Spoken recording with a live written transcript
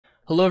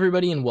Hello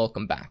everybody and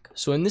welcome back.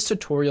 So in this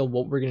tutorial,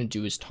 what we're going to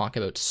do is talk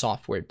about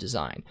software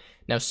design.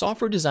 Now,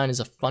 software design is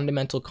a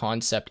fundamental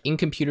concept in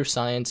computer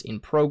science, in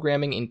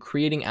programming, in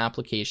creating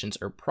applications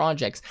or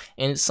projects,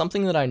 and it's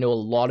something that I know a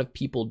lot of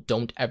people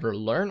don't ever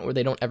learn or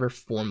they don't ever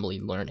formally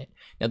learn it.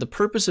 Now, the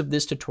purpose of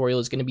this tutorial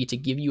is going to be to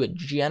give you a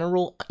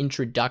general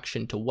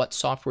introduction to what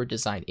software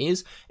design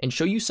is and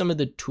show you some of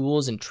the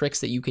tools and tricks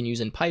that you can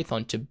use in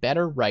Python to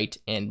better write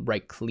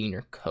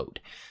cleaner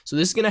code. So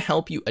this is going to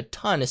help you a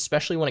ton,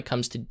 especially when it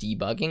comes to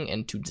debugging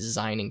and to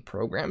designing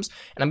programs.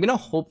 And I'm going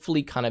to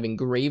hopefully kind of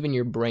engrave in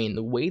your brain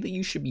the way that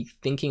you should be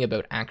thinking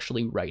about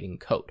actually writing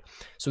code.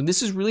 So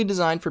this is really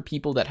designed for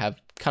people that have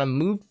kind of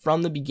moved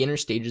from the beginner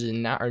stages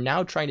and are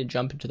now trying to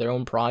jump into their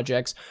own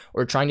projects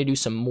or trying to do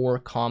some more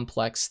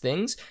complex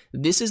things.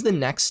 This is the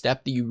next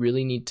step that you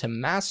really need to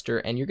master,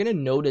 and you're going to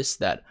notice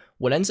that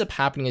what ends up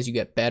happening as you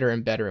get better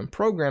and better in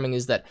programming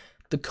is that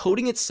the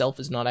coding itself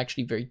is not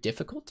actually very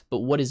difficult, but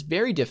what is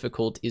very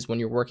difficult is when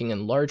you're working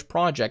in large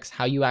projects,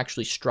 how you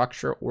actually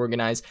structure,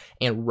 organize,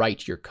 and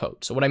write your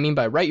code. So what I mean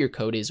by write your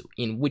code is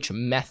in which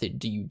method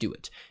do you do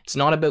it? It's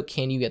not about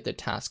can you get the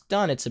task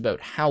done, it's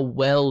about how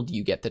well do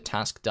you get the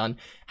task done,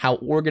 how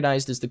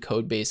organized is the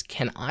code base,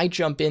 can I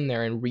jump in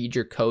there and read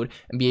your code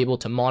and be able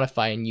to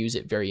modify and use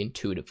it very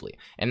intuitively.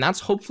 And that's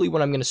hopefully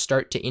what I'm going to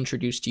start to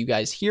introduce to you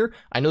guys here.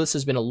 I know this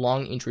has been a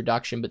long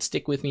introduction, but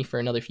stick with me for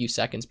another few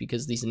seconds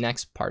because these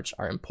next parts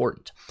are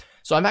important.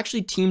 So I've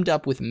actually teamed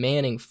up with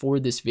Manning for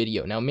this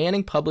video. Now,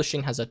 Manning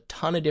Publishing has a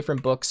ton of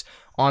different books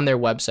on their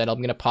website. I'm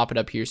going to pop it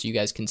up here so you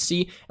guys can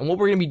see. And what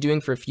we're going to be doing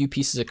for a few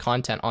pieces of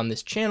content on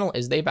this channel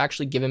is they've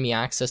actually given me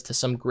access to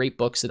some great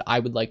books that I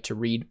would like to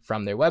read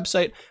from their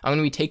website. I'm going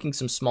to be taking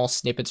some small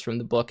snippets from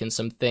the book and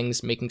some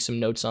things, making some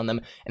notes on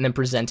them, and then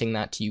presenting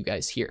that to you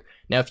guys here.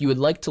 Now, if you would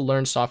like to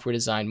learn software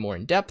design more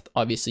in depth,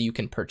 obviously you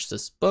can purchase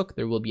this book.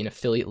 There will be an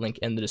affiliate link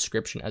in the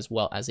description as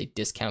well as a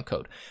discount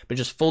code. But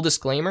just full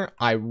disclaimer,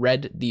 I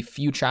read the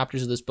few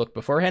chapters of this book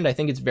beforehand. I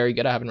think it's very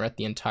good. I haven't read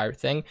the entire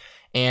thing.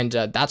 And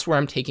that's where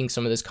I'm taking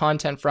some of this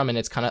content from, and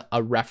it's kind of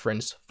a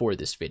reference for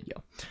this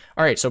video.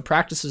 All right, so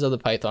practices of the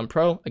Python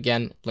Pro,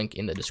 again, link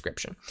in the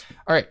description.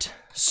 All right,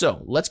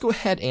 so let's go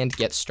ahead and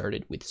get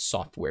started with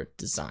software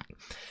design.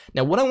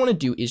 Now, what I want to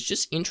do is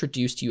just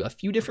introduce to you a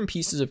few different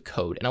pieces of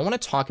code, and I want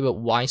to talk about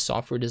why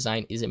software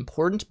design is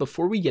important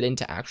before we get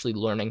into actually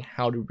learning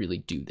how to really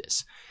do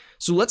this.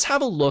 So let's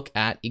have a look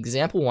at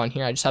example 1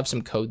 here. I just have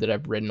some code that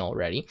I've written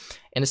already.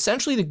 And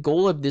essentially the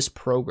goal of this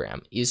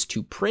program is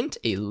to print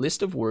a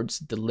list of words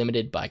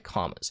delimited by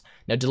commas.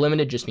 Now,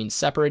 delimited just means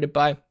separated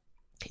by.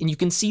 And you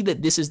can see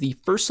that this is the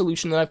first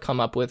solution that I've come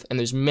up with, and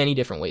there's many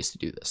different ways to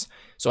do this.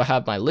 So I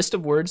have my list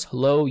of words,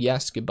 hello,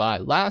 yes, goodbye,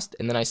 last,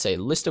 and then I say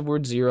list of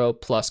words 0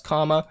 plus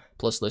comma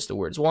plus list of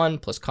words 1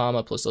 plus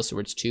comma plus list of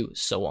words 2,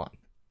 so on.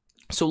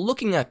 So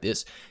looking at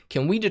this,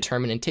 can we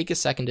determine and take a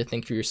second to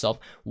think for yourself,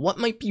 what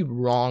might be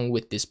wrong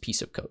with this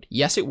piece of code?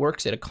 Yes, it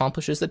works. It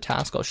accomplishes the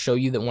task. I'll show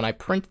you that when I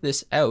print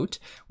this out,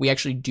 we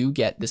actually do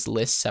get this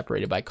list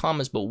separated by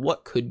commas, but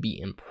what could be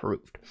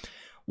improved?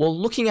 Well,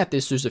 looking at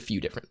this, there's a few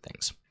different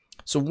things.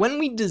 So when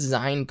we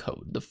design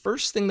code, the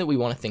first thing that we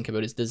want to think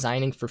about is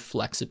designing for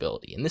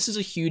flexibility. And this is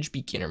a huge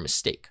beginner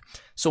mistake.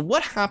 So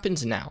what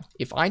happens now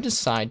if I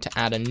decide to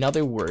add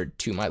another word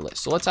to my list?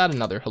 So let's add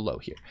another hello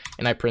here,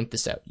 and I print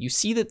this out. You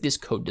see that this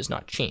code does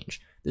not change.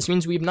 This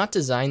means we have not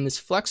designed this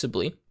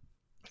flexibly.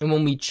 And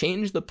when we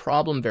change the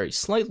problem very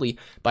slightly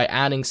by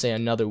adding, say,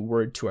 another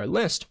word to our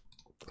list,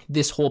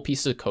 this whole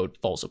piece of code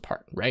falls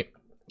apart, right?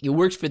 It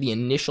works for the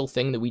initial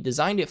thing that we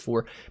designed it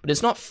for, but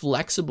it's not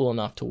flexible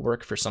enough to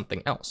work for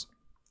something else.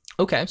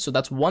 Okay, so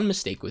that's one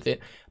mistake with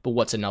it, but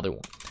what's another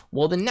one?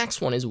 Well, the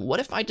next one is, what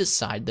if I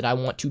decide that I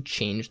want to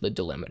change the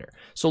delimiter?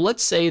 So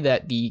let's say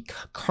that the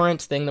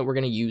current thing that we're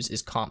going to use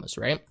is commas,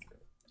 right?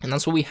 And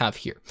that's what we have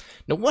here.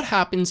 Now, what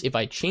happens if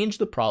I change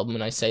the problem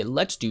and I say,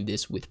 let's do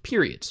this with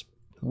periods?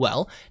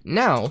 Well,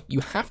 now you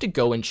have to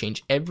go and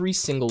change every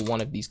single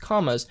one of these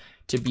commas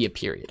to be a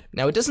period.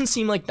 Now, it doesn't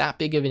seem like that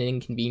big of an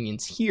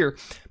inconvenience here,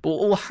 but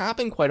what will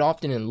happen quite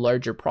often in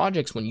larger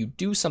projects when you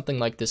do something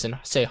like this and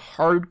say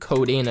hard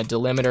code in a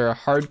delimiter or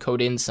hard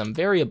code in some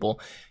variable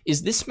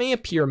is this may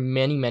appear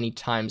many, many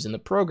times in the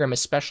program,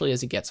 especially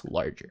as it gets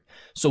larger.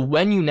 So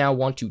when you now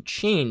want to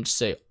change,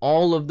 say,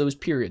 all of those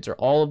periods or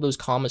all of those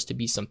commas to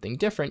be something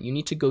different, you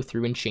need to go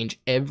through and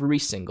change every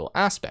single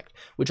aspect,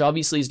 which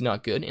obviously is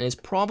not good and is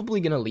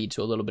probably going to lead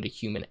to a little bit of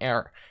human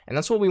error. And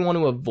that's what we want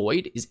to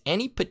avoid, is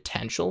any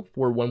potential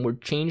for when we're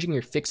changing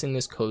or fixing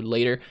this code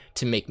later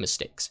to make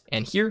mistakes.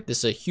 And here, this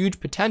is a huge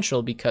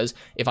potential because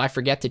if I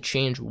forget to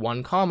change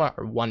one comma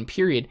or one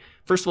period,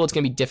 first of all, it's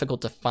going to be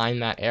difficult to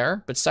find that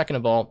error, but second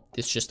of all,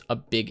 it's just a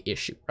big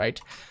issue, right?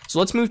 So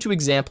let's move to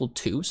example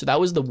 2. So that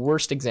was the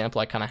worst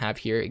example I kind of have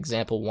here,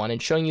 example 1,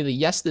 and showing you that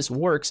yes, this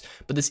works,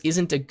 but this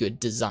isn't a good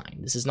design.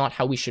 This is not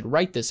how we should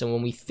write this. And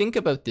when we think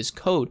about this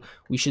code,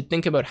 we should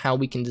think about how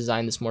we can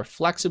design this more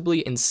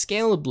flexibly and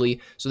scalably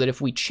so that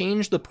if we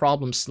change the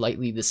problem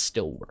slightly, this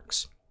still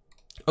works.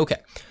 Okay,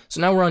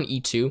 so now we're on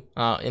E2,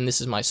 and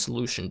this is my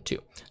solution 2.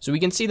 So we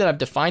can see that I've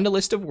defined a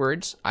list of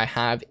words. I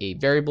have a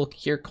variable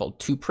here called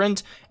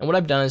toPrint, and what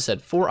I've done is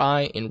said for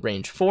I in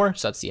range 4,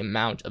 so that's the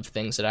amount of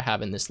things that I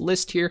have in this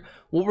list here.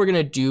 What we're going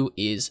to do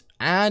is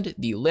add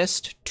the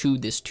list to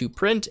this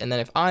toPrint, and then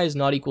if I is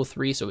not equal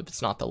 3, so if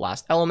it's not the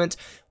last element,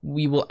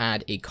 we will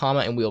add a comma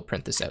and we'll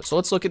print this out. So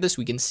let's look at this.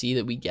 We can see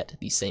that we get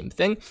the same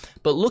thing,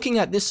 but looking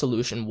at this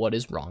solution, what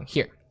is wrong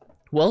here?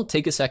 Well,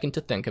 take a second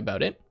to think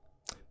about it.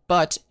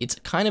 But it's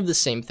kind of the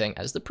same thing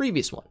as the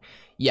previous one.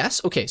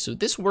 Yes, okay, so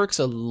this works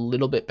a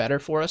little bit better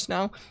for us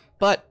now,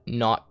 but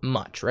not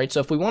much, right? So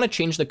if we want to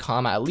change the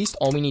comma, at least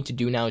all we need to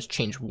do now is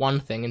change one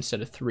thing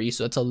instead of 3,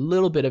 so it's a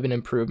little bit of an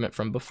improvement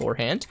from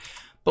beforehand.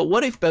 But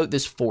what about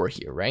this 4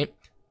 here, right?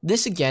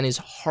 This again is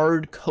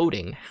hard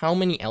coding how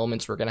many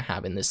elements we're going to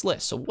have in this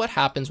list. So what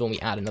happens when we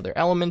add another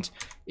element?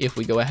 If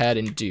we go ahead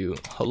and do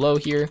hello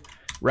here,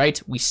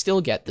 right, we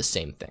still get the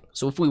same thing.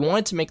 So if we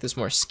wanted to make this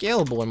more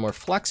scalable and more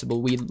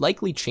flexible, we'd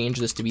likely change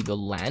this to be the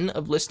len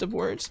of list of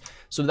words.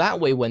 So that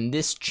way, when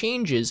this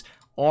changes,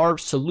 our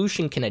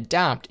solution can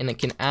adapt and it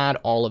can add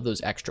all of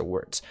those extra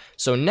words.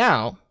 So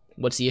now,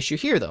 what's the issue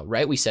here though,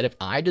 right? We said if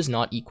I does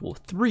not equal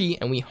 3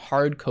 and we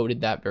hard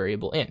coded that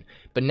variable in.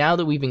 But now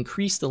that we've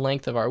increased the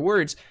length of our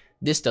words,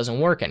 this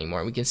doesn't work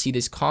anymore. We can see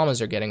these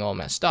commas are getting all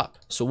messed up.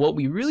 So what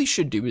we really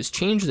should do is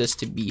change this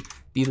to be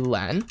the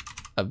len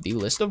of the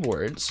list of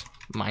words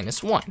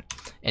 -1.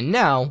 And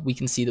now we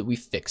can see that we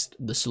fixed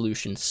the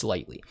solution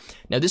slightly.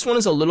 Now this one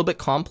is a little bit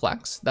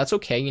complex. That's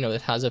okay, you know,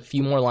 it has a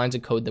few more lines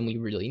of code than we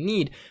really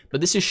need,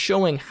 but this is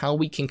showing how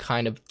we can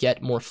kind of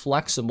get more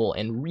flexible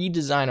and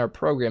redesign our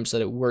program so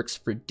that it works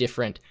for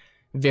different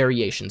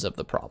variations of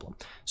the problem.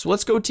 So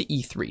let's go to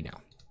E3 now.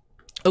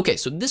 Okay,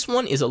 so this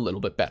one is a little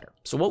bit better.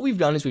 So what we've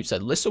done is we've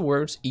said list of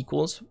words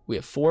equals, we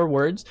have 4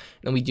 words,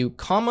 and we do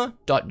comma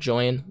dot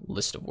join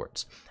list of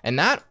words. And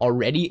that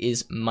already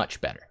is much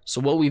better.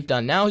 So what we've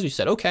done now is we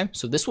said, okay,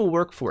 so this will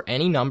work for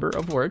any number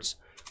of words,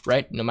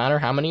 right? No matter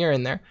how many are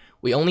in there.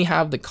 We only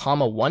have the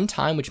comma one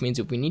time, which means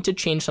if we need to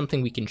change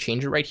something, we can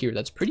change it right here.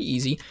 That's pretty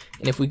easy.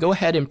 And if we go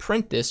ahead and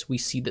print this, we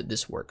see that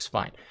this works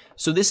fine.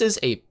 So this is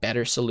a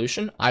better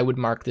solution. I would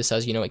mark this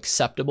as, you know,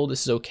 acceptable.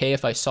 This is okay.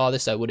 If I saw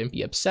this, I wouldn't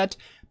be upset.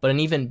 But an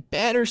even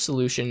better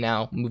solution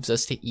now moves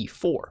us to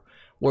E4,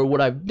 where what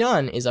I've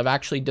done is I've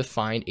actually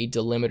defined a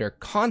delimiter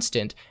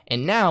constant.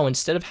 And now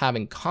instead of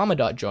having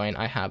comma.join,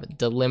 I have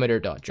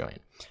delimiter.join.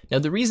 Now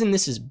the reason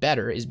this is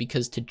better is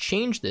because to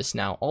change this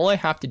now, all I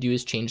have to do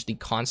is change the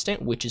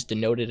constant, which is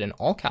denoted in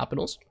all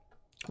capitals,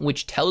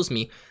 which tells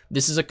me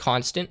this is a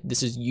constant,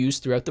 this is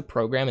used throughout the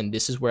program, and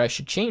this is where I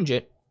should change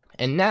it.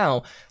 And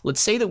now,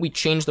 let's say that we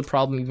change the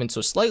problem even so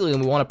slightly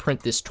and we want to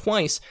print this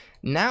twice.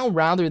 Now,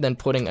 rather than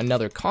putting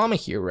another comma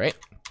here, right,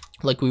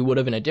 like we would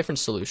have in a different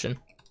solution,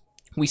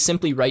 we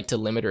simply write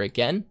delimiter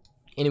again,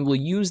 and it will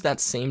use that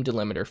same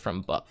delimiter from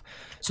above.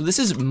 So this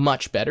is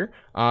much better.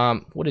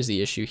 What is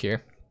the issue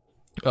here?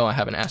 Oh, I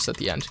have an S at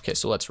the end. Okay,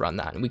 so let's run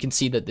that. And we can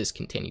see that this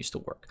continues to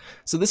work.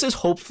 So this is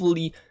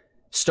hopefully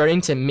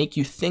starting to make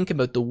you think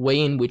about the way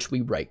in which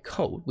we write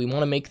code. We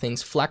want to make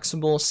things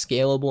flexible,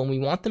 scalable, and we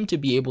want them to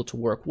be able to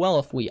work well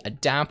if we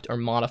adapt or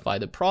modify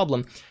the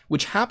problem,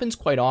 which happens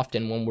quite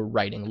often when we're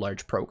writing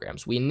large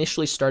programs. We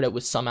initially start out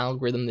with some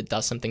algorithm that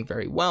does something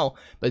very well,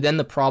 but then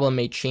the problem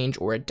may change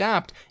or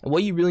adapt. And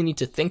what you really need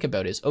to think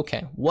about is,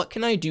 okay, what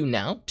can I do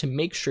now to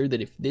make sure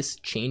that if this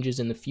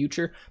changes in the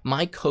future,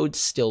 my code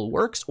still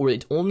works, or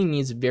it only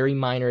needs very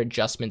minor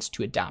adjustments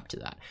to adapt to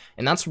that?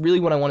 And that's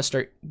really what I want to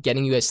start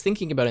getting you guys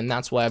thinking about, and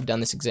that's why I've done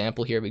this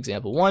example here of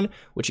example 1,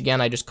 which again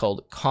I just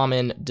called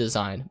common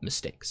design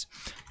mistakes.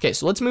 Okay,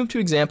 so let's move to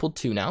example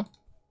 2 now,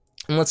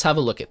 and let's have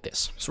a look at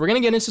this. So we're going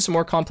to get into some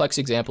more complex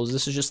examples.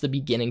 This is just the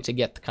beginning to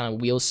get the kind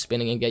of wheels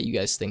spinning and get you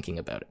guys thinking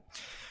about it.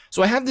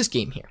 So I have this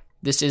game here.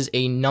 This is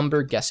a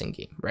number guessing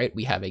game, right?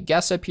 We have a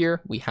guess up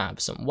here, we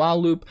have some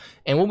while loop,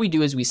 and what we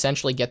do is we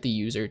essentially get the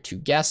user to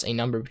guess a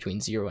number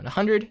between 0 and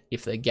 100.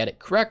 If they get it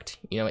correct,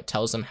 you know, it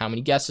tells them how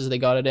many guesses they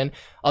got it in.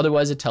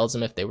 Otherwise, it tells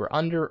them if they were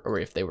under or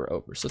if they were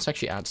over. So let's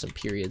actually add some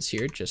periods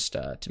here just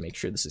to make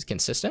sure this is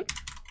consistent.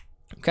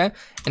 Okay,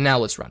 and now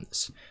let's run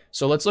this.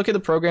 So let's look at the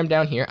program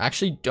down here. I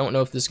actually don't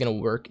know if this is going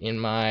to work in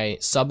my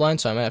subline,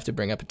 so I might have to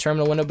bring up a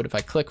terminal window, but if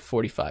I click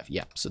 45,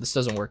 yeah, so this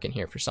doesn't work in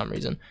here for some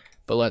reason.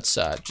 But let's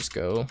just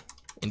go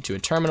into a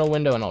terminal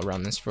window and I'll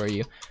run this for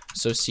you.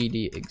 So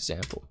cd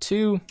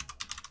example2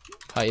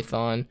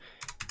 python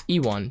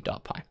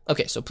e1.py.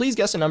 Okay, so please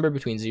guess a number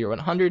between 0 and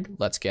 100.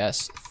 Let's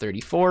guess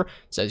 34. It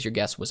says your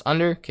guess was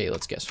under. Okay,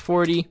 let's guess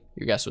 40.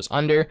 Your guess was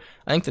under.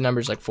 I think the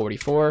number's like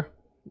 44.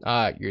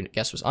 Your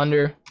guess was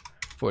under.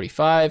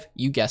 45.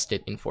 You guessed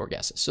it in 4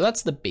 guesses. So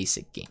that's the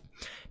basic game.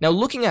 Now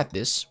looking at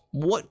this,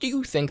 what do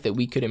you think that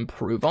we could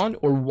improve on,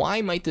 or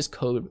why might this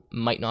code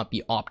might not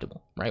be optimal,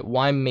 right?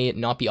 Why may it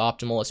not be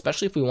optimal,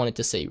 especially if we wanted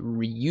to say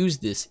reuse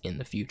this in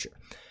the future?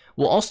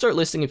 Well, I'll start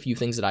listing a few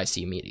things that I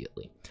see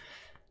immediately.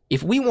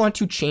 If we want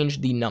to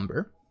change the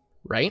number,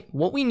 right,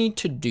 what we need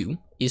to do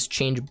is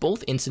change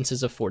both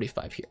instances of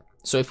 45 here.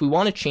 So if we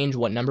want to change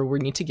what number we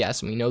need to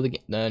guess, and we know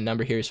the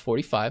number here is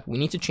 45, we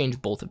need to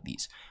change both of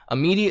these.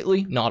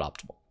 Immediately, not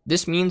optimal.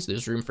 This means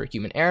there's room for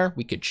human error.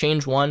 We could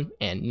change one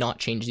and not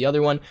change the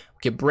other one. We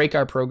could break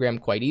our program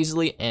quite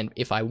easily. And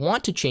if I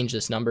want to change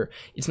this number,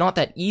 it's not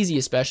that easy,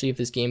 especially if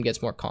this game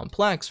gets more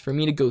complex, for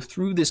me to go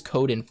through this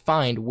code and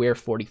find where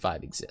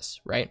 45 exists,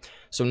 right?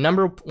 So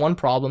number one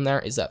problem there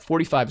is that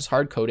 45 is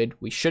hard coded.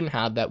 We shouldn't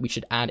have that. We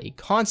should add a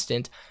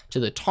constant to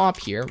the top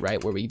here,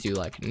 right? Where we do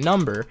like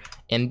number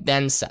and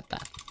then set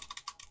that.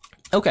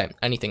 Okay,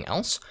 anything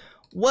else?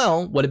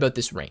 Well, what about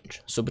this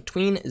range? So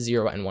between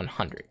 0 and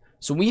 100.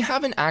 So we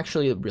haven't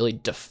actually really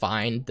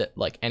defined that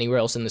like anywhere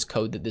else in this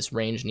code that this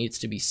range needs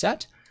to be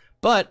set.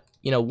 But,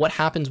 you know, what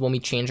happens when we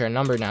change our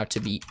number now to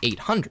be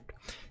 800?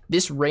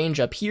 This range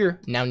up here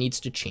now needs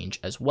to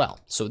change as well.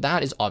 So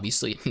that is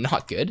obviously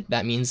not good.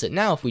 That means that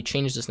now if we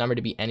change this number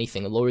to be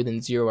anything lower than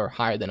 0 or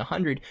higher than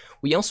 100,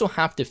 we also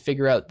have to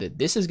figure out that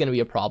this is going to be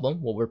a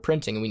problem, what we're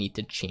printing, and we need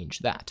to change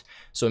that.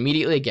 So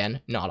immediately,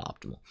 again, not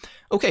optimal.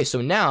 Okay, so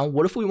now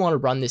what if we want to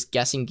run this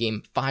guessing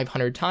game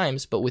 500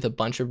 times, but with a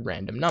bunch of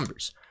random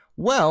numbers?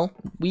 Well,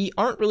 we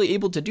aren't really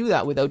able to do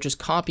that without just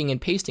copying and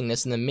pasting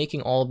this and then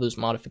making all of those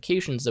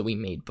modifications that we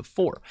made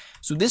before.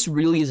 So this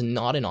really is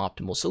not an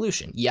optimal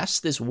solution.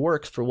 Yes, this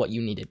works for what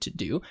you needed to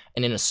do,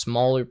 and in a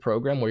smaller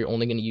program where you're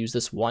only going to use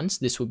this once,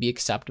 this would be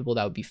acceptable,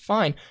 that would be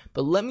fine,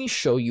 but let me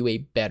show you a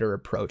better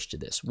approach to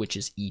this, which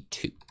is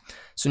E2.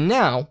 So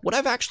now, what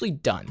I've actually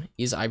done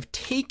is I've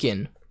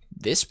taken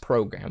this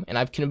program and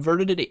I've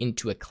converted it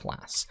into a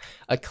class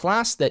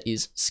that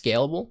is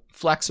scalable,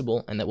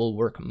 flexible, and that will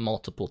work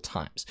multiple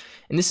times.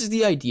 And this is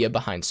the idea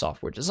behind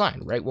software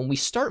design, right? When we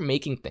start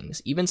making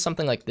things, even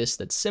something like this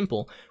that's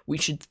simple, we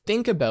should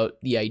think about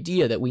the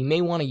idea that we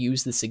may want to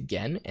use this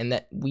again, and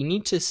that we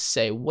need to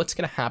say what's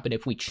going to happen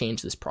if we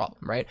change this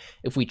problem, right?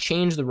 If we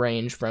change the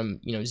range from,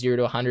 you know, 0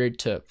 to 100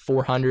 to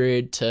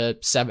 400 to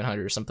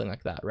 700 or something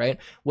like that, right?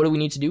 What do we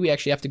need to do? We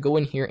actually have to go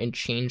in here and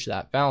change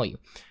that value.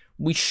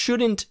 We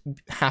shouldn't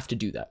have to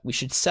do that. We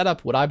should set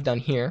up what I've done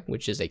here,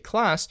 which is a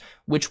class,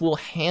 which will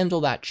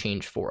handle that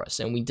change for us.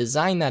 And we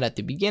design that at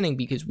the beginning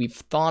because we've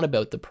thought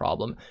about the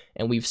problem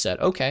and we've said,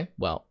 okay,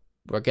 well,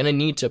 we're going to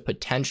need to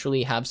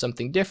potentially have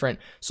something different.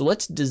 So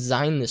let's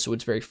design this so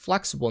it's very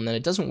flexible, and then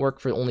it doesn't work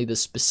for only the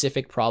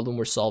specific problem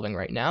we're solving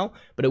right now,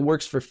 but it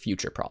works for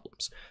future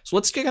problems. So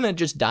let's kind of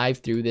just dive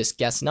through this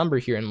guess number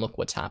here and look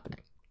what's happening.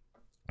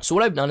 So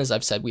what I've done is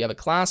I've said we have a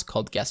class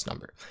called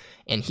guessNumber,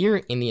 and here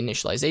in the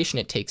initialization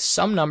it takes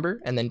some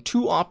number and then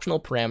two optional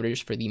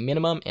parameters for the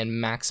minimum and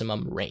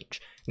maximum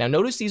range. Now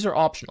notice these are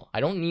optional. I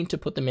don't need to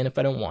put them in if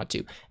I don't want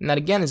to, and that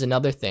again is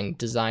another thing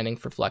designing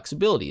for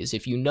flexibility, is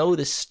if you know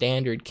the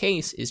standard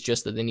case is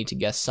just that they need to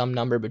guess some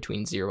number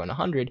between 0 and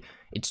 100,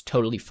 it's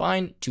totally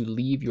fine to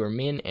leave your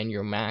min and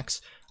your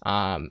max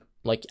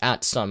like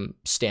at some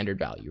standard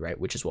value, right,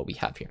 which is what we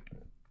have here.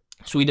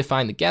 So we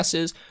define the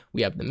guesses,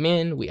 we have the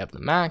min, we have the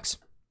max.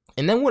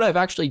 And then what I've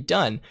actually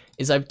done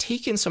is I've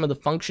taken some of the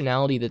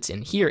functionality that's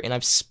in here and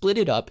I've split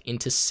it up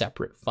into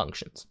separate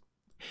functions.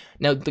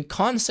 Now, the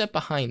concept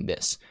behind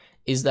this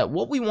is that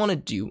what we want to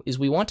do is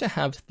we want to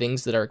have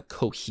things that are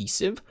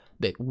cohesive,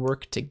 that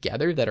work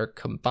together, that are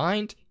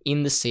combined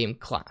in the same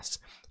class.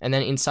 And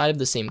then inside of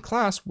the same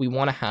class, we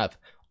want to have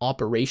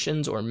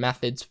operations or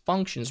methods,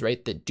 functions,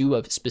 right, that do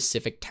a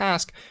specific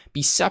task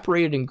be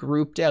separated and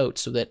grouped out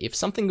so that if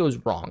something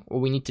goes wrong or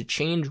we need to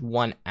change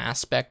one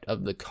aspect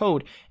of the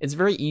code, it's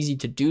very easy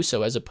to do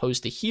so, as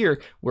opposed to here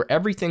where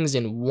everything's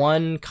in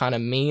one kind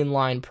of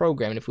mainline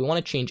program. And if we want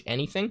to change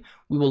anything,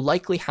 we will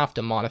likely have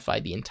to modify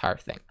the entire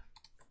thing.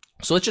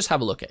 So let's just have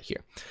a look at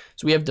here.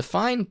 So we have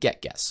define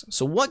getGuess.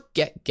 So what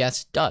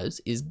getGuess does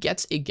is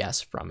gets a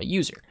guess from a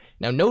user.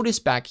 Now notice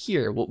back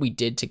here, what we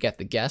did to get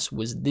the guess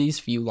was these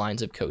few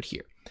lines of code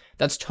here.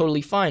 That's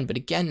totally fine. But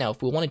again, now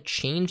if we want to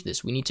change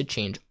this, we need to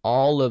change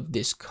all of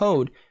this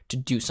code to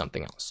do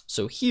something else.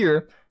 So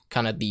here,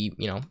 kind of the,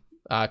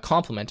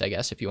 complement, I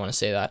guess, if you want to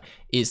say that,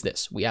 is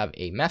this. We have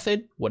a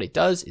method. What it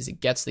does is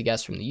it gets the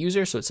guess from the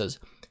user. So it says,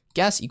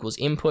 guess equals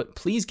input,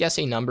 please guess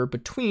a number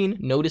between,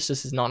 notice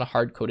this is not a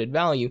hard-coded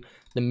value,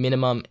 the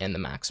minimum and the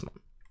maximum.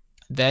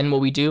 Then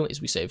what we do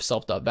is we say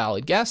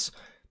self.validGuess,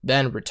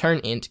 then return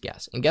int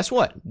guess. And guess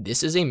what?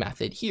 This is a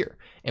method here.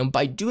 And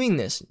by doing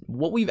this,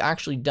 what we've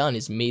actually done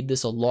is made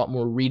this a lot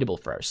more readable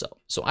for ourselves.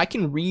 So I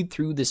can read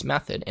through this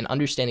method and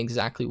understand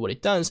exactly what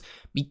it does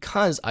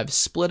because I've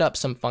split up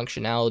some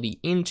functionality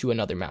into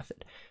another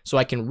method. So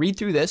I can read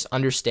through this,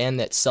 understand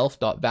that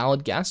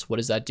self.validGuess, what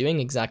is that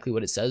doing? Exactly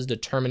what it says,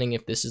 determining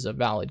if this is a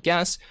valid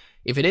guess.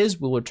 If it is,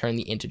 we'll return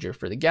the integer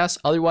for the guess.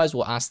 Otherwise,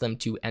 we'll ask them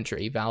to enter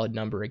a valid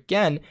number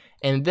again,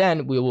 and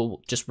then we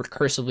will just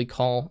recursively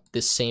call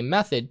this same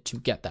method to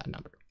get that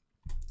number.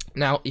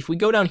 Now, if we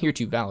go down here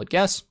to valid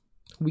guess,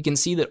 we can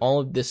see that all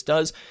of this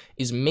does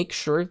is make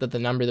sure that the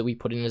number that we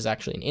put in is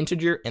actually an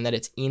integer and that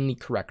it's in the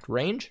correct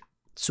range.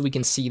 So we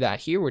can see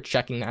that here, we're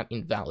checking that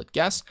in valid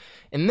guess.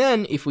 And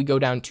then if we go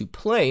down to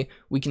play,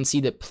 we can see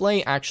that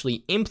play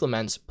actually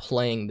implements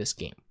playing this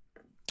game.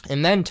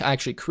 And then to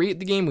actually create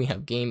the game, we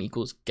have game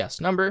equals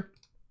guest number,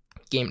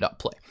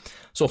 game.play.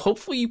 So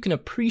hopefully you can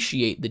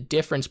appreciate the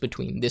difference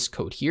between this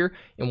code here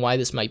and why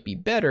this might be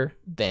better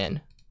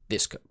than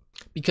this code.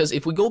 Because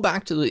if we go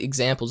back to the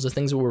examples, the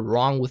things that were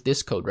wrong with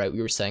this code, right?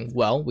 We were saying,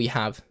 well, we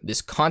have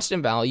this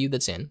constant value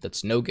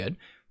that's no good.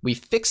 We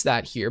fix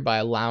that here by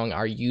allowing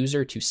our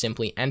user to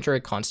simply enter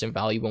a constant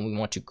value when we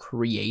want to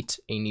create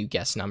a new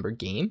guest number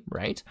game,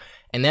 right?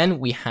 And then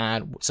we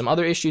had some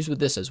other issues with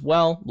this as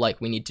well, like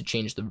we need to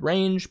change the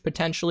range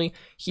potentially.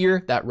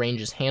 Here, that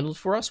range is handled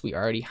for us. We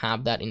already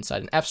have that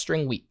inside an F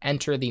string. We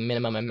enter the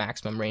minimum and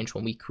maximum range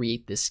when we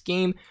create this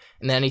game.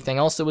 And then anything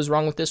else that was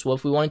wrong with this, well,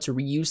 if we wanted to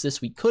reuse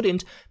this, we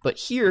couldn't. But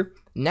here,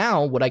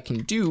 now what I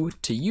can do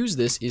to use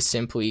this is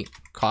simply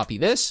copy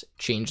this,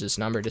 change this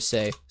number to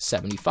say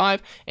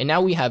 75. And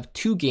now we have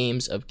 2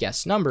 games of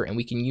guest number, and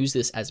we can use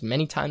this as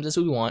many times as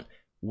we want,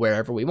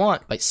 wherever we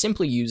want, by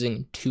simply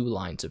using 2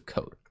 lines of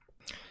code.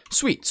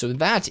 Sweet, so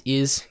that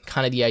is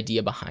kind of the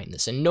idea behind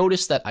this. And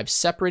notice that I've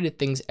separated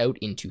things out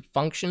into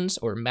functions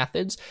or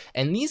methods,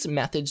 and these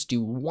methods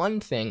do one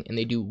thing, and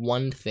they do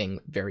one thing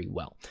very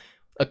well.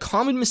 A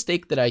common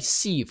mistake that I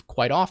see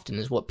quite often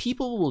is what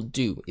people will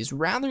do is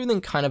rather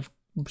than kind of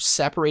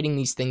separating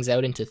these things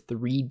out into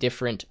 3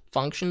 different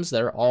functions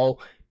that are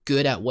all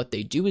good at what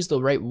they do, is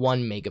they'll write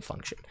one mega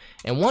function.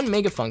 And one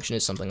mega function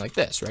is something like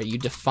this, right? You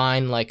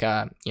define like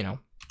a,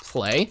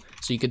 play.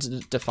 So you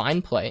could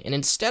define play, and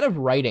instead of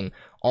writing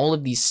all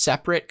of these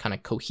separate kind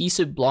of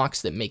cohesive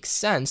blocks that make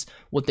sense,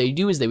 what they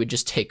do is they would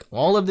just take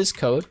all of this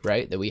code,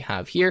 right, that we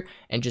have here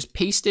and just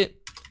paste it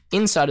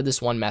inside of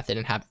this one method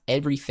and have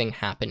everything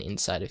happen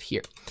inside of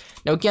here.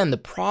 Now, again, the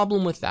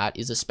problem with that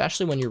is,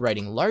 especially when you're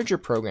writing larger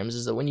programs,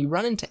 is that when you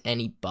run into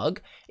any bug,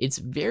 it's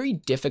very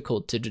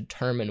difficult to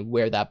determine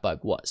where that bug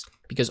was,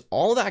 because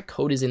all that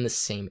code is in the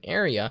same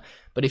area.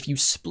 But if you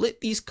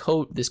split this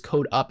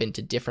code up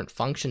into different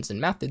functions and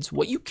methods,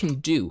 what you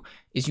can do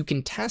is you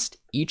can test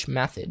each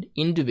method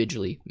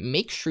individually,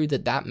 make sure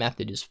that that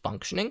method is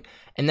functioning,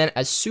 and then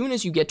as soon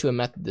as you get to a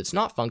method that's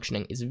not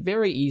functioning, it's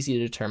very easy to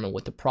determine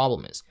what the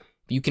problem is.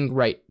 You can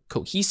write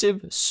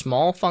cohesive,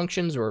 small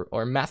functions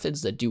or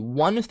methods that do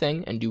one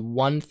thing and do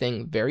one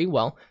thing very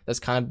well. That's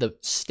kind of the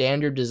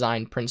standard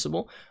design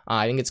principle.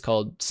 I think it's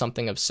called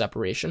something of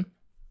separation.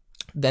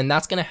 Then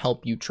that's going to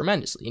help you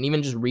tremendously. And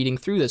even just reading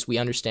through this, we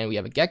understand we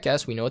have a get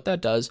guess, we know what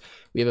that does.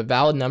 We have a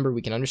valid number,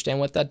 we can understand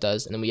what that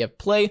does. And then we have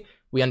play,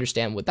 we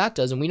understand what that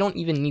does. And we don't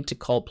even need to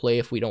call play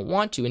if we don't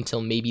want to until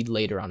maybe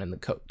later on in the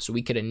code. So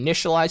we could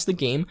initialize the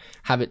game,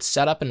 have it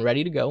set up and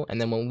ready to go. And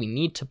then when we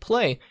need to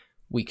play,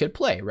 we could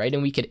play, right?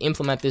 And we could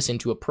implement this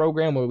into a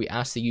program where we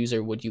ask the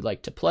user, would you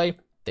like to play?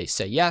 They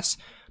say yes.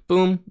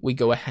 Boom, we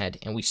go ahead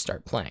and we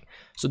start playing.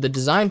 So the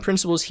design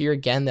principles here,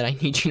 again, that I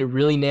need you to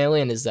really nail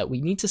in is that we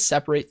need to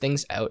separate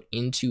things out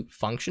into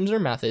functions or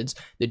methods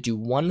that do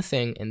one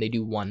thing, and they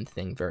do one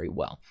thing very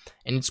well.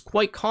 And it's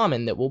quite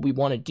common that what we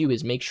want to do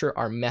is make sure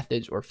our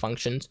methods or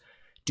functions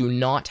do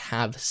not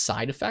have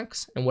side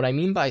effects. And what I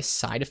mean by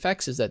side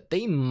effects is that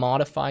they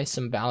modify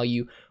some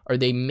value, or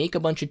they make a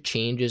bunch of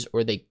changes,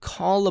 or they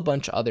call a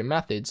bunch of other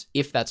methods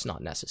if that's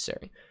not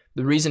necessary.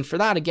 The reason for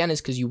that, again,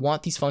 is because you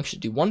want these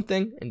functions to do one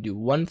thing and do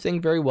one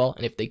thing very well.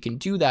 And if they can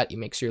do that, it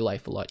makes your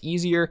life a lot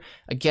easier.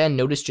 Again,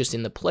 notice just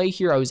in the play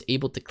here, I was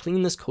able to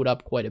clean this code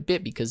up quite a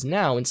bit, because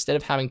now instead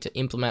of having to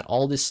implement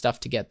all this stuff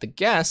to get the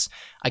guess,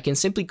 I can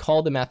simply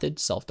call the method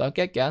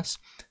self.getGuess.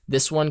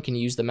 This one can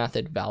use the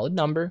method valid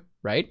number,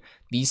 right?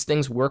 These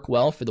things work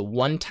well for the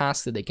one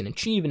task that they can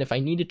achieve. And if I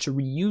needed to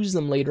reuse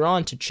them later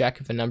on to check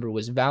if a number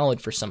was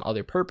valid for some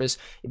other purpose,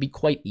 it'd be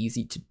quite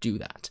easy to do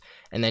that.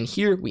 And then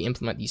here we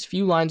implement these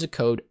few lines of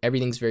code.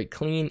 Everything's very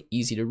clean,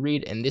 easy to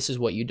read, and this is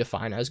what you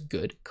define as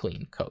good,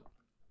 clean code.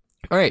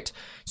 All right,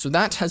 so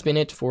that has been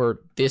it for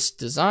this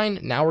design.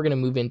 Now we're going to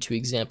move into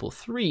example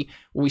 3,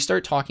 where we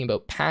start talking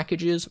about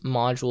packages,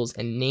 modules,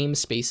 and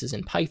namespaces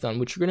in Python,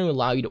 which are going to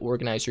allow you to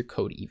organize your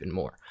code even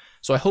more.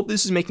 So I hope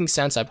this is making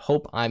sense. I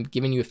hope I'm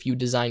giving you a few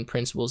design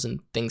principles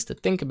and things to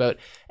think about.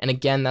 And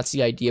again, that's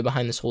the idea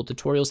behind this whole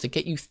tutorial, is to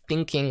get you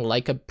thinking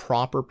like a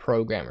proper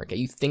programmer, get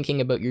you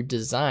thinking about your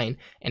design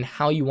and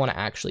how you want to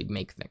actually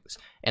make things.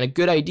 And a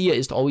good idea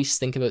is to always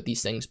think about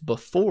these things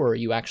before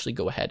you actually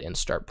go ahead and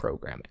start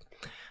programming.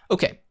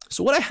 Okay,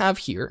 so what I have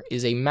here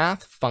is a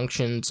math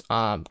functions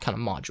kind of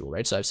module,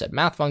 right? So I've said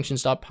math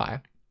functions.py.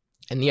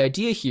 And the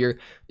idea here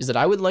is that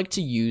I would like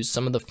to use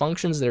some of the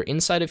functions that are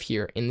inside of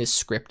here in this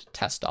script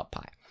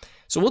test.py.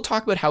 So we'll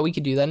talk about how we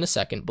could do that in a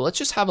second, but let's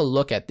just have a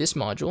look at this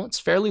module. It's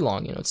fairly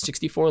long, it's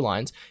 64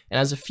 lines, and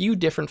has a few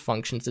different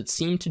functions that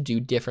seem to do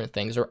different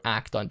things or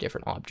act on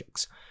different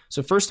objects.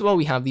 So first of all,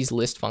 we have these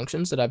list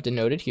functions that I've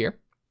denoted here.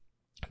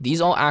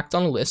 These all act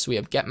on a list. So we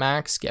have get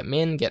max, get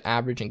min, get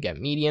average, and get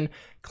median.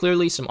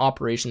 Clearly some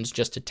operations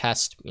just to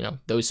test,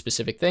 those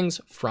specific things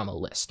from a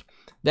list.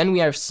 Then we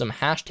have some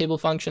hash table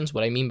functions.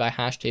 What I mean by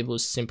hash table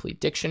is simply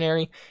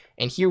dictionary.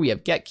 And here we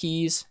have get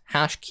keys,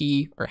 hash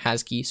key, or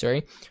has key,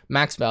 sorry,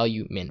 max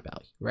value, min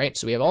value, right?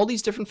 So we have all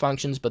these different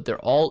functions, but they're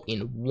all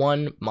in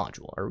one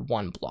module or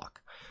one block.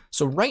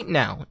 So right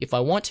now, if I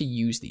want to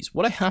use these,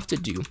 what I have to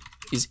do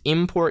is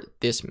import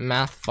this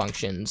math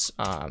functions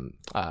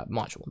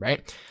module,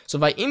 right? So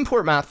if I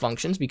import math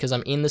functions, because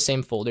I'm in the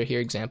same folder here,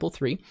 example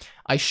 3,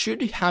 I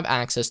should have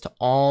access to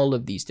all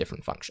of these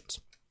different functions.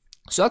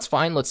 So that's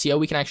fine. Let's see how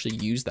we can actually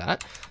use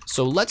that.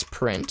 So let's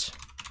print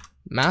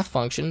math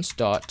functions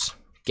dot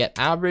get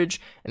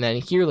average, and then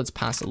here let's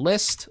pass a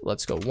list.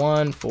 Let's go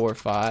 1, 4,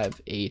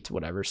 5, 8,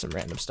 whatever, some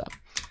random stuff.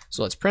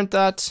 So let's print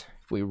that.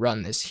 If we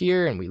run this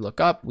here and we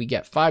look up, we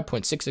get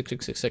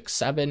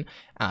 5.666667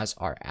 as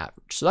our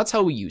average. So that's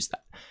how we use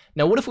that.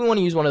 Now, what if we want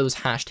to use one of those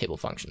hash table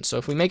functions? So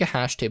if we make a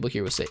hash table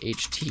here, we'll say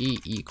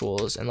ht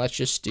equals, and let's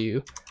just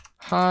do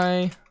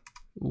hi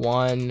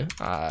 1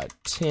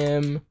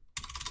 Tim.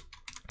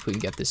 If we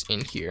can get this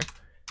in here,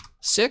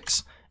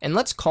 6. And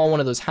let's call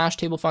one of those hash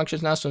table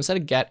functions now. So instead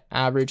of get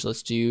average,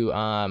 let's do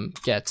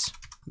get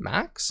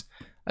max.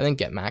 I think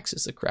get max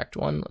is the correct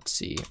one. Let's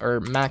see, or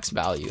max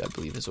value, I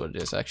believe is what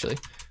it is actually.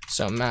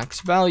 So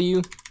max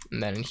value,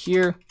 and then in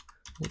here,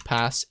 we'll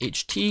pass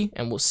ht,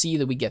 and we'll see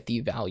that we get the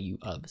value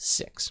of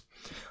 6.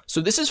 So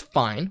this is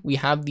fine. We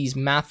have these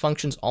math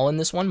functions all in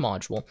this one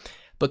module,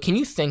 but can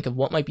you think of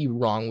what might be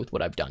wrong with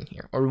what I've done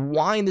here, or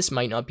why this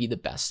might not be the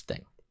best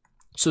thing?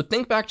 So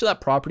think back to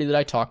that property that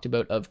I talked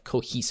about of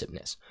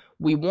cohesiveness.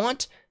 We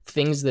want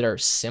things that are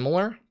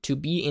similar to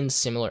be in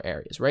similar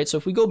areas, right? So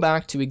if we go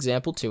back to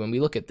example 2 and we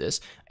look at this,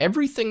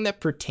 everything that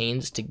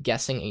pertains to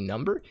guessing a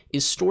number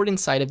is stored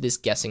inside of this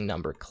guessing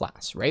number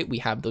class, right? We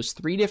have those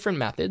 3 different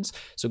methods.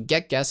 So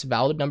get, guess,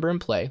 valid number, and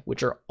play,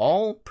 which are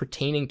all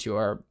pertaining to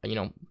our,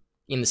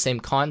 in the same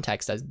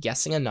context as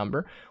guessing a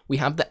number. We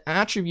have the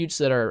attributes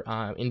that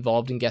are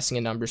involved in guessing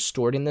a number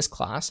stored in this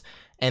class.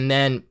 And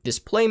then this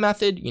play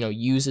method,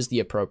 uses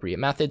the appropriate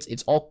methods.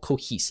 It's all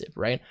cohesive,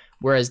 right?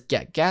 Whereas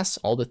get, guess,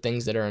 all the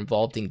things that are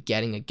involved in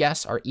getting a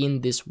guess are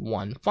in this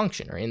one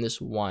function, or in this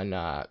one,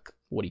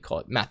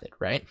 method,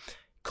 right?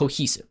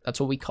 Cohesive, that's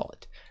what we call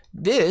it.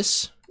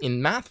 This,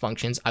 in math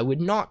functions, I would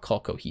not call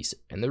cohesive.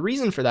 And the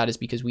reason for that is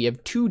because we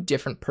have 2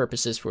 different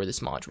purposes for this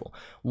module.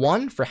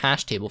 One for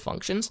hash table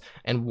functions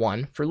and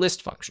one for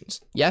list functions.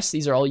 Yes,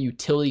 these are all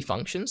utility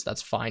functions.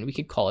 That's fine. We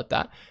could call it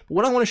that. But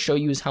what I want to show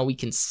you is how we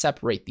can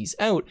separate these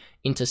out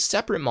into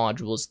separate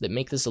modules that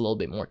make this a little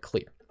bit more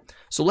clear.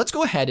 So let's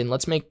go ahead and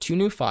let's make 2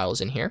 new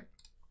files in here.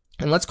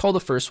 And let's call the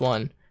first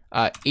one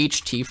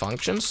ht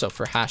functions, so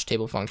for hash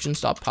table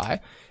functions.py,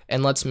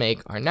 and let's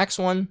make our next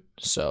one,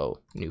 so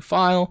new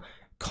file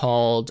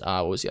called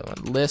what was the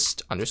other one,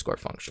 list underscore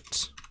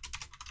functions.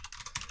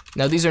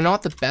 Now these are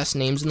not the best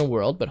names in the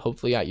world, but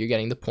hopefully you're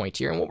getting the point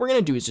here. And what we're going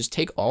to do is just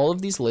take all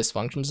of these list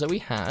functions that we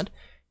had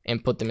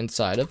and put them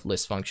inside of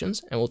list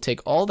functions, and we'll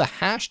take all the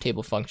hash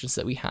table functions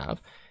that we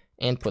have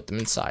and put them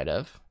inside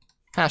of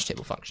hash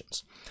table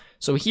functions.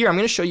 So here I'm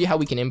going to show you how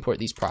we can import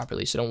these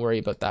properly, so don't worry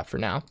about that for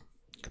now.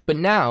 But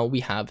now we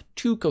have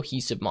 2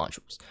 cohesive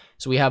modules.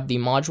 So we have the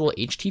module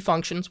ht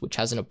functions, which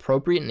has an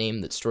appropriate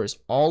name that stores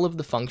all of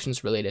the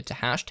functions related to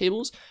hash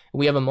tables. And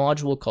we have a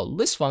module called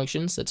list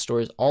functions that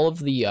stores all of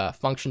the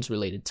functions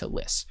related to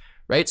lists,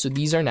 right? So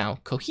these are now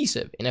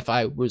cohesive. And if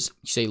I was,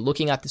 say,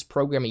 looking at this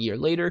program a year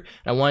later, and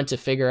I wanted to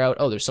figure out,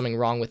 oh, there's something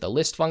wrong with a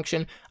list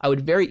function, I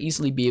would very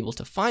easily be able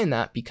to find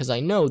that because I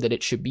know that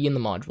it should be in the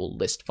module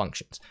list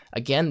functions.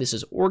 Again, this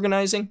is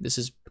organizing. This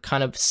is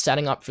kind of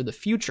setting up for the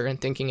future and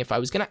thinking, if I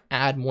was going to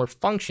add more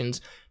functions,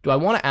 do I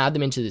want to add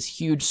them into this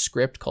huge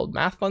script called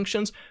math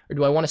functions, or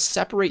do I want to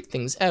separate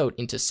things out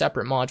into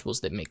separate modules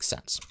that make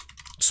sense?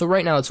 So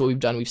right now, that's what we've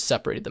done. We've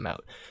separated them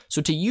out.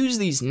 So to use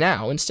these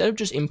now, instead of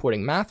just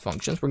importing math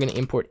functions, we're going to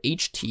import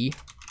ht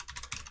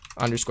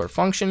underscore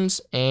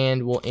functions,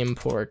 and we'll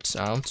import,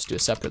 let's do a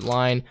separate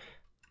line,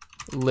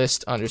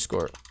 list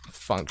underscore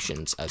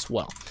functions as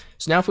well.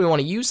 So now if we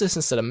want to use this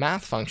instead of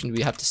math functions,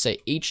 we have to say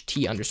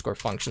ht underscore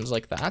functions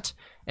like that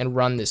and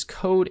run this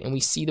code, and we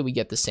see that we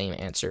get the same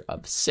answer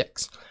of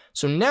 6.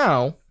 So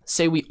now,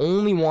 say we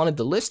only wanted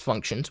the list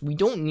functions, we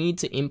don't need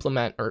to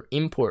implement or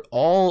import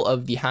all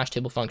of the hash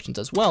table functions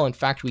as well. In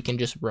fact, we can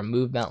just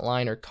remove that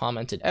line or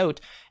comment it out,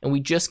 and we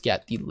just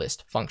get the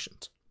list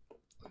functions.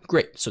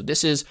 Great, so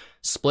this is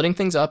splitting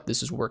things up,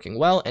 this is working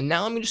well, and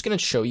now I'm just going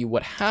to show you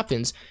what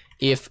happens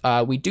if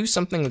we do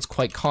something that's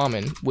quite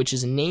common, which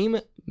is name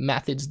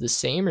methods the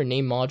same, or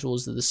name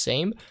modules the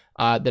same,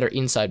 that are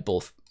inside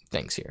both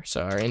things here,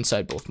 so are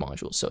inside both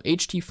modules. So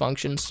ht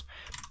functions,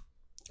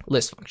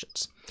 list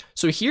functions.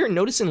 So here,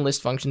 notice in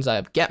list functions, I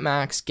have get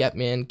max, get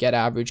min, get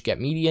average, get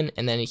median,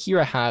 and then here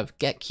I have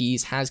get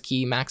keys, has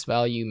key, max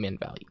value, min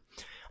value.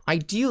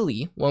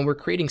 Ideally, when we're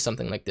creating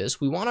something like this,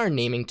 we want our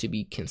naming to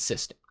be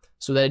consistent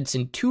so that it's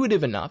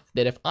intuitive enough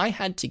that if I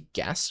had to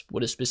guess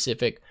what a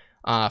specific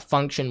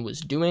function was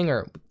doing,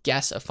 or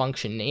guess a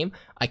function name,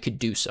 I could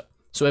do so.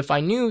 So if I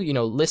knew,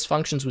 list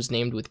functions was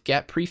named with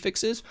get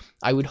prefixes,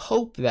 I would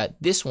hope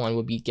that this one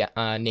would be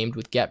named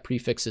with get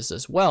prefixes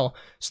as well,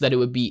 so that it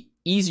would be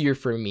easier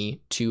for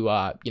me to,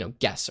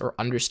 guess or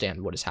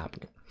understand what is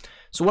happening.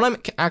 So what I'm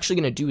actually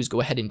going to do is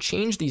go ahead and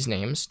change these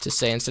names to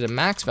say, instead of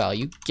max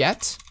value,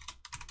 get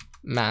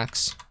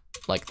max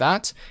like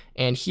that.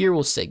 And here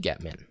we'll say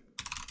get min.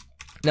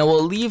 Now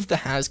we'll leave the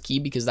has key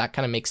because that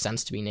kind of makes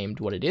sense to be named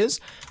what it is,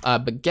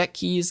 but get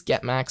keys,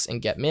 get max,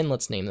 and get min,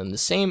 let's name them the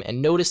same,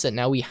 and notice that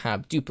now we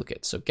have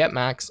duplicates, so get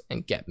max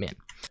and get min.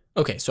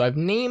 Okay, so I've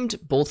named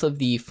both of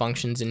the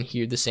functions in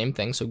here the same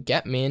thing, so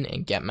get min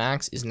and get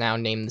max is now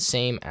named the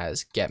same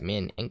as get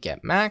min and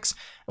get max,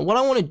 and what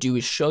I want to do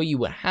is show you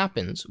what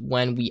happens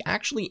when we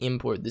actually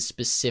import the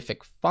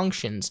specific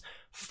functions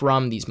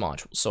from these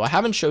modules. So I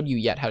haven't showed you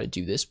yet how to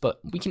do this, but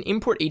we can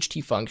import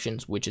ht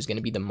functions, which is going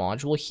to be the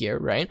module here,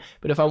 right?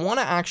 But if I want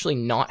to actually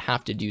not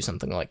have to do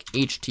something like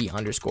ht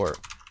underscore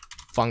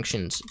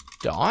functions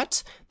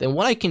dot, then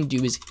what I can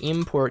do is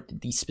import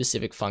the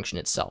specific function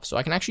itself. So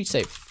I can actually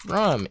say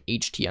from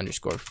ht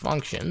underscore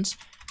functions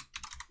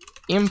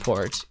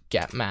import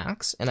get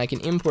max, and I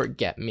can import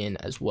get min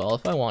as well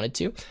if I wanted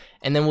to,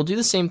 and then we'll do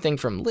the same thing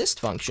from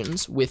list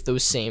functions with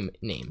those same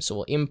names. So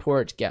we'll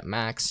import get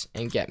max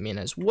and get min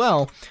as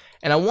well,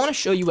 and I want to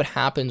show you what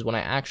happens when I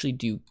actually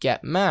do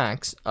get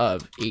max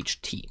of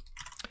ht.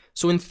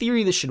 So in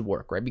theory this should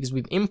work, right? Because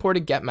we've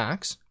imported get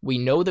max, we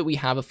know that we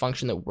have a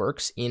function that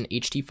works in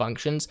ht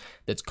functions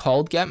that's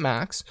called get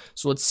max.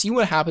 So let's see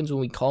what happens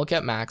when we call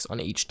get max on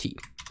ht.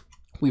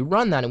 We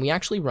run that and we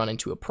actually run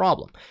into a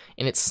problem,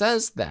 and it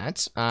says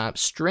that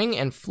string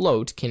and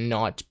float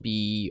cannot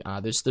be,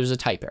 there's a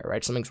type error,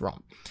 right? Something's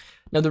wrong.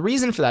 Now the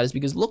reason for that is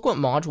because look what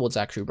module it's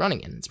actually running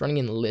in. It's running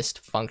in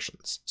list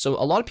functions. So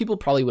a lot of people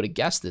probably would have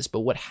guessed this,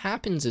 but what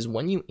happens is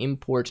when you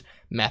import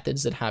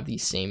methods that have the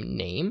same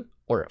name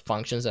or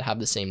functions that have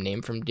the same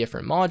name from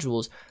different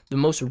modules, the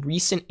most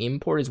recent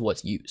import is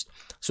what's used.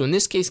 So in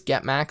this case,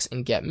 get max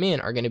and get min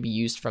are going to be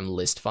used from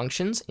list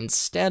functions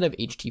instead of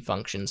ht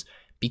functions,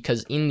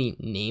 because in the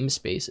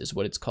namespace is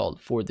what it's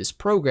called for this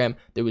program,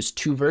 there was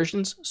 2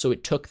 versions, so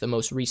it took the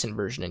most recent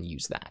version and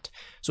used that.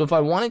 So if I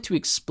wanted to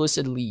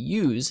explicitly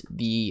use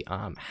the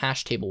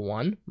hash table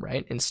one,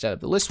 right, instead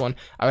of the list one,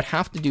 I would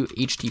have to do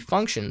ht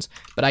functions,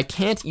 but I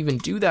can't even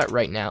do that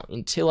right now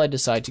until I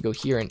decide to go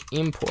here and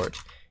import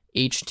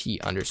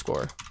ht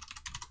underscore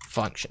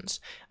functions.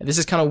 And this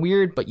is kind of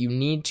weird, but you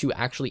need to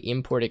actually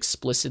import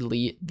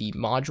explicitly the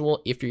module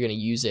if you're going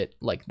to use it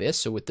like this,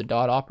 so with the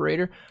dot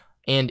operator.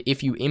 And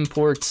if you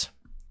import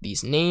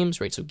these names,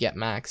 right, so get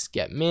max,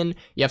 get min,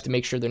 you have to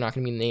make sure they're not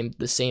going to be named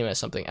the same as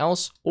something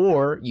else,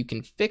 or you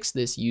can fix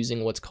this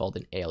using what's called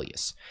an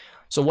alias.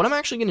 So what I'm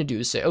actually going to do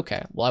is say,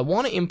 okay, well, I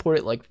want to import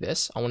it like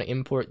this. I want to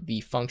import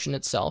the function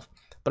itself,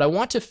 but I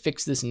want to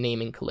fix this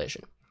naming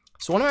collision.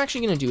 So what I'm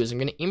actually going to do is I'm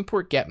going to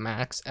import get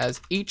max as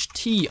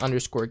ht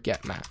underscore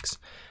get max.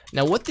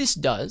 Now what this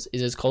does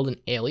is it's called an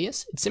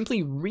alias. It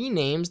simply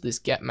renames this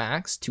get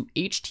max to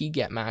ht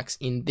get max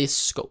in this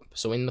scope.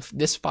 So in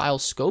this file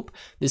scope,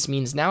 this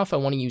means now if I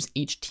want to use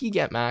ht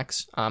get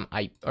max, or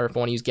if I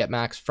want to use get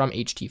max from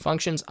ht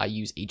functions, I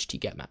use ht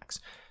get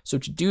max. So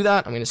to do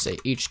that, I'm going to say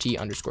ht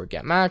underscore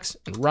get max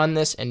and run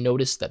this, and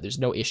notice that there's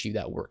no issue,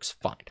 that works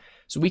fine.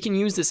 So we can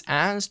use this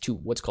as to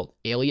what's called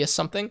alias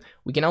something.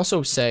 We can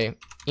also say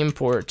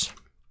import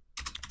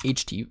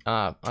ht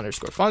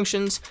underscore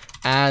functions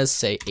as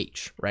say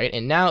h, right?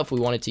 And now if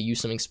we wanted to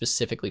use something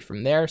specifically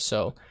from there,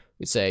 so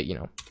we'd say, you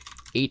know,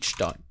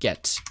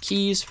 h.get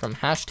keys from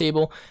hash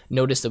table,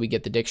 notice that we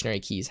get the dictionary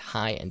keys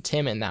hi and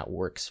Tim, and that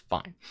works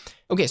fine.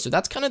 Okay, so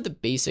that's kind of the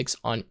basics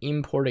on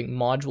importing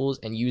modules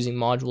and using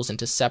modules and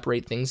to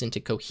separate things into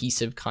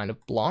cohesive kind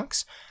of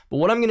blocks. But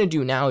what I'm going to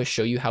do now is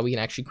show you how we can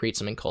actually create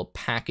something called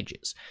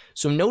packages.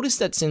 So notice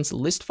that since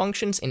list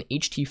functions and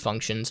ht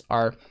functions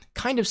are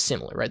kind of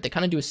similar, right? They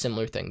kind of do a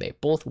similar thing. They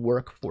both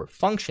work for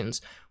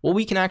functions. What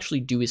we can actually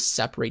do is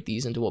separate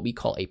these into what we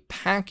call a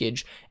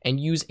package and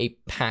use a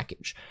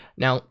package.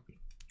 Now,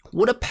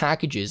 what a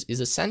package is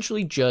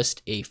essentially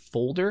just a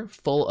folder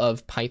full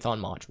of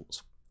Python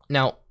modules.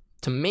 Now,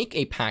 to make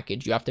a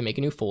package, you have to make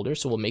a new folder.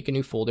 So we'll make a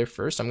new folder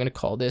first. I'm going to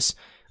call this,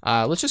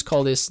 let's just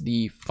call this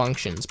the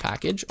functions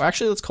package. Or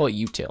actually, let's call it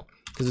util,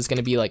 because it's going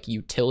to be like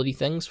utility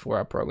things for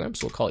our program.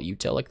 So we'll call it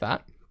util like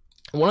that.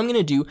 And what I'm going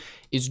to do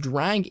is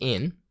drag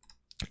in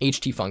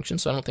ht function.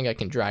 So I don't think I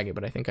can drag it,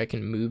 but I think I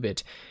can move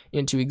it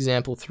into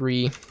example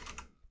 3,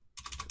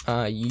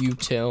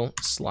 util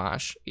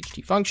slash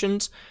ht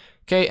functions.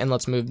 Okay, and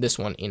let's move this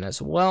one in as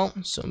well.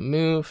 So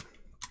move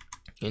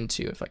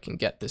into, if I can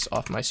get this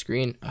off my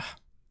screen,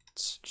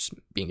 it's just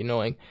being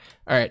annoying.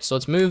 All right, so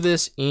let's move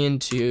this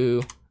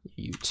into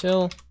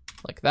util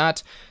like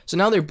that. So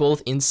now they're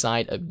both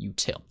inside of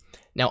util.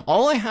 Now,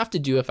 all I have to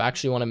do if I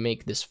actually want to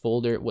make this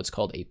folder what's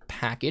called a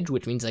package,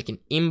 which means I can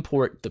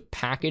import the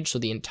package, so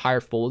the entire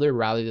folder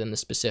rather than the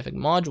specific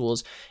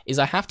modules, is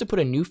I have to put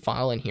a new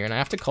file in here, and I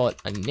have to call it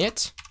a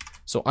init.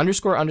 So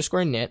underscore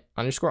underscore init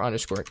underscore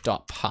underscore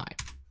dot py.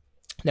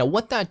 Now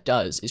what that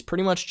does is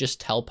pretty much just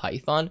tell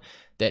Python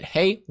that,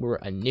 hey, we're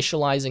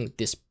initializing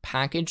this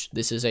package.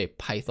 This is a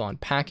Python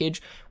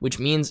package, which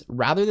means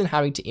rather than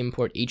having to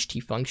import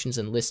HT functions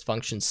and list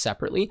functions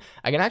separately,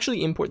 I can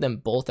actually import them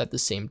both at the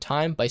same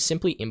time by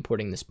simply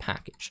importing this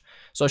package.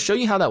 So I'll show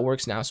you how that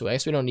works now. So I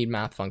guess we don't need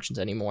math functions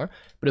anymore.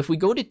 But if we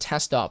go to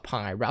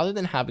test.py, rather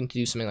than having to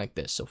do something like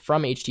this, so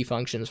from HT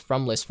functions,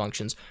 from list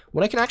functions,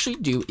 what I can actually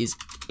do is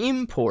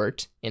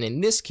import, and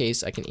in this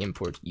case, I can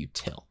import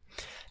util.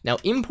 Now,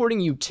 importing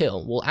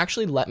util will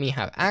actually let me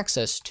have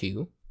access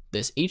to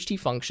this HT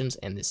functions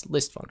and this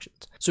list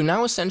functions. So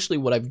now essentially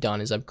what I've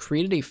done is I've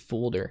created a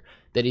folder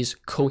that is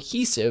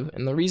cohesive.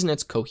 And the reason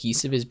it's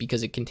cohesive is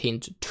because it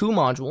contains two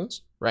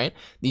modules, right?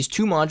 These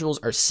two modules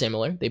are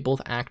similar. They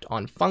both act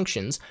on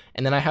functions.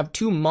 And then I have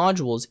two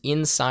modules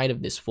inside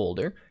of this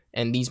folder.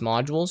 And these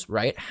modules,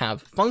 right,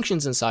 have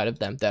functions inside of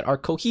them that are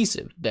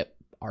cohesive, that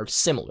are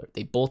similar.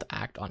 They both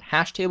act on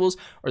hash tables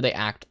or they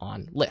act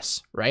on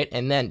lists, right?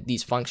 And then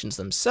these functions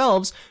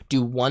themselves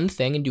do one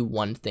thing and do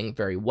one thing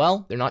very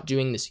well. They're not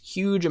doing this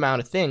huge amount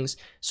of things.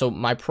 So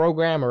my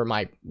program, or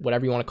my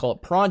whatever you want to call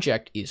it,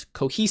 project, is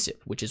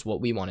cohesive, which is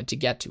what we wanted to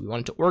get to. We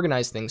wanted to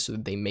organize things so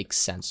that they make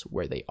sense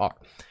where they are.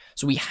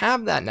 So we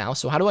have that now.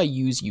 So how do I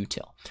use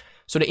util?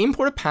 So to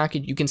import a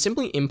package, you can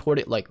simply import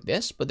it like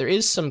this, but there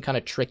is some kind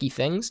of tricky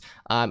things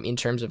in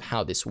terms of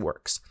how this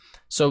works.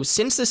 So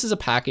since this is a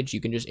package, you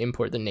can just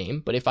import the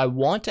name. But if I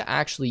want to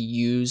actually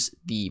use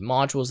the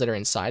modules that are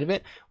inside of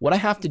it, what I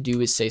have to do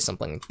is say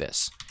something like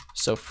this.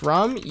 So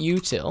from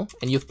util,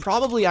 and you've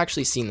probably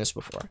actually seen this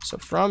before. So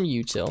from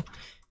util,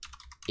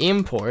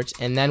 import,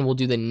 and then we'll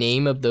do the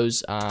name of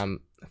those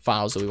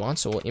files that we want.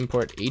 So we'll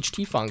import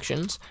HT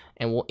functions,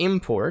 and we'll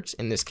import,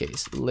 in this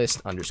case,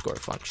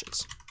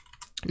 list_functions.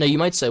 Now you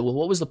might say, well,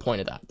 what was the point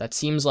of that? That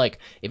seems like,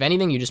 if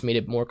anything, you just made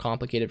it more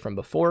complicated from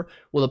before.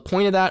 Well, the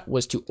point of that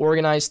was to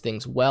organize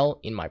things well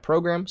in my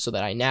program so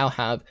that I now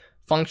have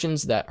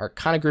functions that are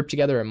kind of grouped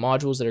together and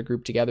modules that are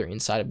grouped together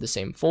inside of the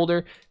same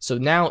folder. So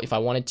now if I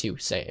wanted to,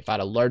 say, if I had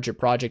a larger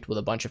project with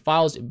a bunch of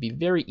files, it would be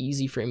very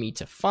easy for me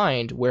to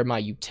find where my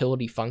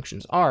utility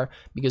functions are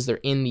because they're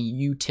in the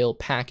util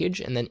package.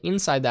 And then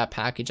inside that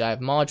package, I have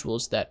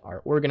modules that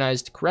are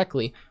organized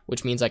correctly,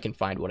 which means I can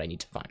find what I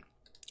need to find.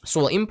 So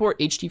we'll import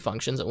HT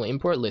functions and we'll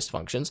import list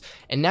functions.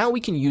 And now we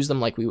can use them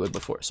like we would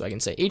before. So I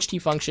can say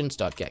HT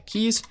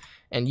functions.getKeys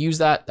and use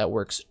that. That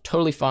works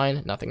totally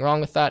fine. Nothing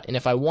wrong with that. And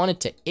if I wanted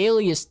to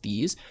alias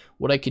these,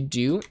 what I could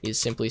do is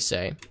simply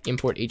say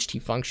import HT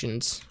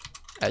functions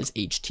as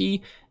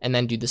HT and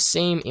then do the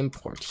same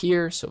import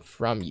here. So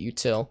from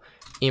util,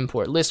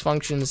 import list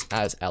functions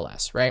as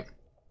ls, right?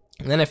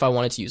 And then if I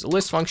wanted to use a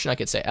list function, I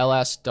could say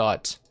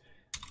ls.getMax,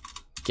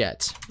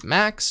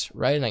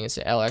 right? And I can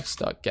say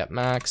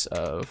ls.getMax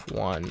of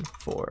 1,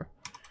 4,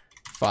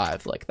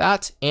 5 like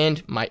that.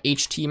 And my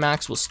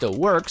htmax will still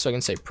work. So I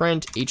can say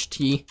print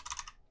ht.get_max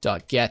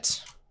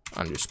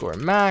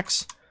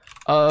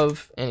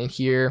of, and in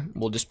here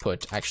we'll just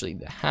put actually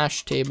the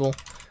hash table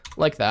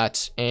like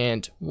that.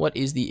 And what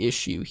is the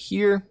issue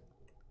here?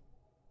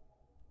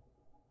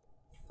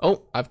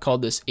 Oh, I've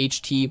called this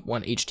HT.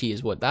 1HT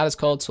is what that is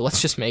called. So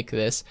let's just make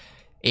this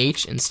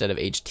H instead of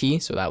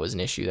HT. So that was an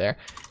issue there.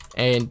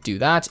 And do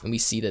that, and we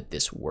see that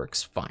this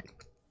works fine.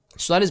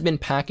 So that has been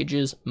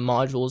packages,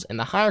 modules, and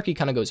the hierarchy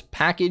kind of goes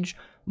package,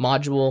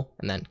 module,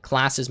 and then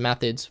classes,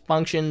 methods,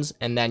 functions,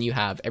 and then you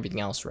have everything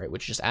else, right,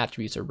 which is just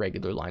attributes or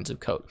regular lines of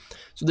code.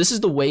 So this is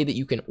the way that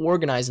you can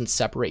organize and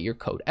separate your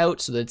code out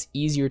so that it's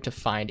easier to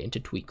find and to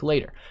tweak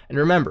later. And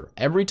remember,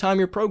 every time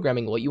you're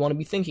programming, what you want to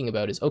be thinking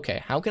about is,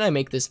 okay, how can I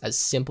make this as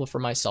simple for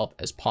myself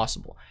as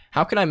possible?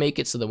 How can I make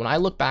it so that when I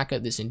look back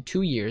at this in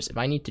 2 years, if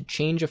I need to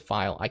change a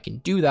file, I can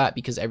do that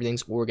because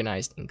everything's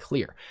organized and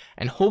clear.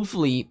 And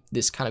hopefully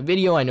this kind of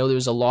video, I know there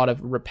was a lot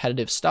of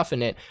repetitive stuff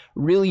in it,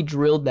 really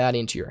drilled that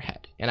into your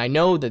head. And I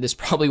know that this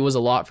probably was a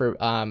lot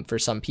for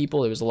some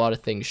people. There was a lot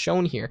of things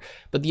shown here,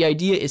 but the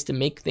idea is to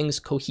make things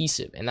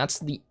cohesive. And that's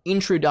the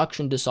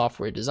introduction to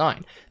software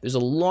design. There's a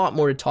lot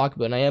more to talk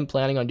about, and I am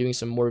planning on doing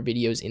some more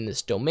videos in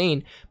this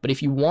domain. But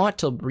if you want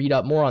to read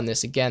up more on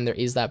this, again, there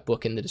is that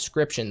book in the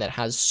description that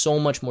has so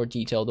much more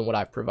detail than what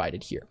I've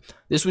provided here.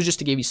 This was just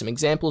to give you some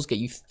examples, get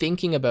you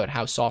thinking about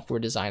how software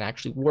design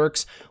actually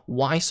works,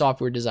 why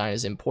software design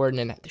is important,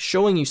 and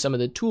showing you some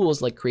of the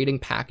tools like creating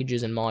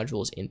packages and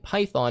modules in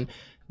Python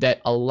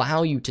that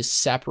allow you to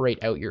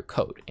separate out your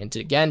code. And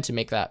to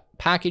make that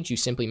package, you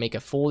simply make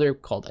a folder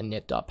called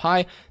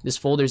init.py. This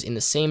folder is in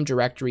the same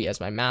directory as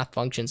my math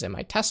functions and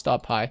my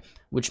test.py,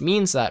 which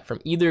means that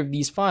from either of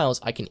these files,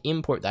 I can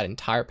import that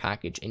entire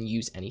package and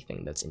use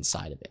anything that's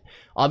inside of it.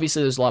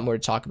 Obviously, there's a lot more to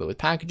talk about with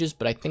packages,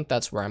 but I think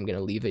that's where I'm going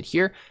to leave it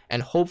here.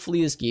 And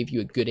hopefully this gave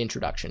you a good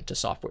introduction to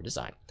software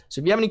design. So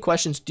if you have any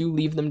questions, do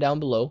leave them down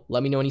below.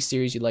 Let me know any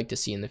series you'd like to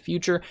see in the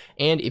future.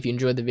 And if you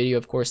enjoyed the video,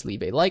 of course,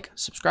 leave a like,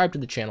 subscribe to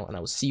the channel, and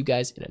I will see you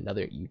guys in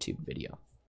another YouTube video.